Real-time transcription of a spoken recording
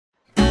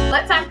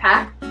let's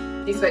unpack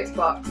this week's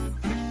box.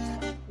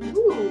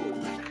 Ooh.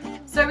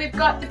 So we've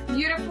got the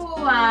beautiful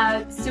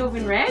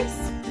Sylvan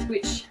Reds,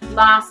 which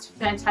last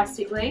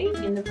fantastically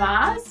in the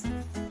vase.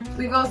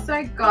 We've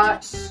also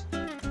got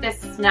the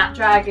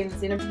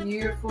Snapdragons in a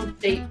beautiful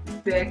deep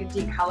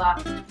burgundy colour.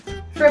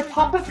 For a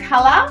pop of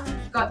colour,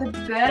 we've got the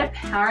Bird of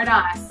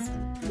Paradise,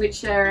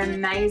 which are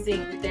amazing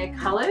with their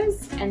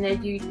colours and their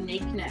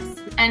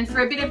uniqueness. And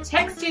for a bit of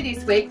texture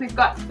this week, we've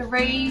got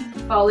 3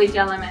 foliage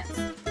elements.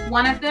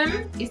 One of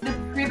them is the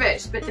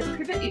privet, but the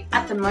privet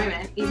at the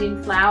moment is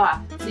in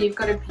flower. So you've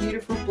got a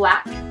beautiful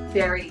black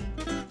berry.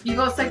 You've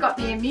also got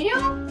the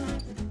Emile,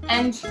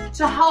 and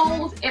to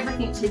hold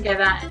everything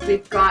together,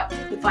 we've got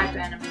the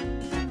Viburnum.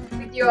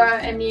 With your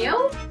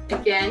Emile,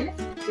 again,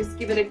 just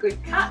give it a good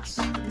cut,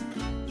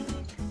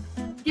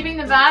 giving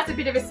the vase a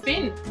bit of a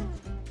spin.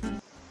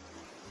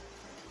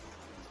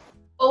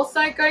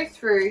 Also go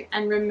through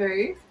and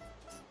remove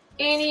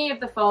any of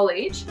the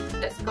foliage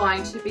that's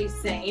going to be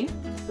seen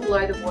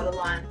below the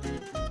waterline.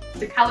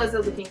 The colours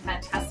are looking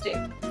fantastic.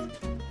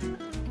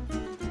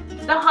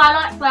 The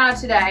highlight flower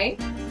today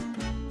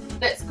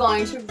that's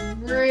going to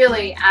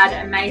really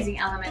add amazing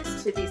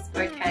elements to this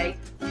bouquet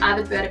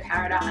are the Bird of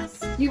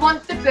Paradise. You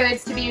want the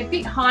birds to be a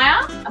bit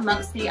higher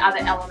amongst the other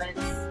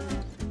elements.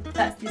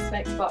 That's this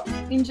week's box.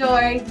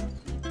 Enjoy!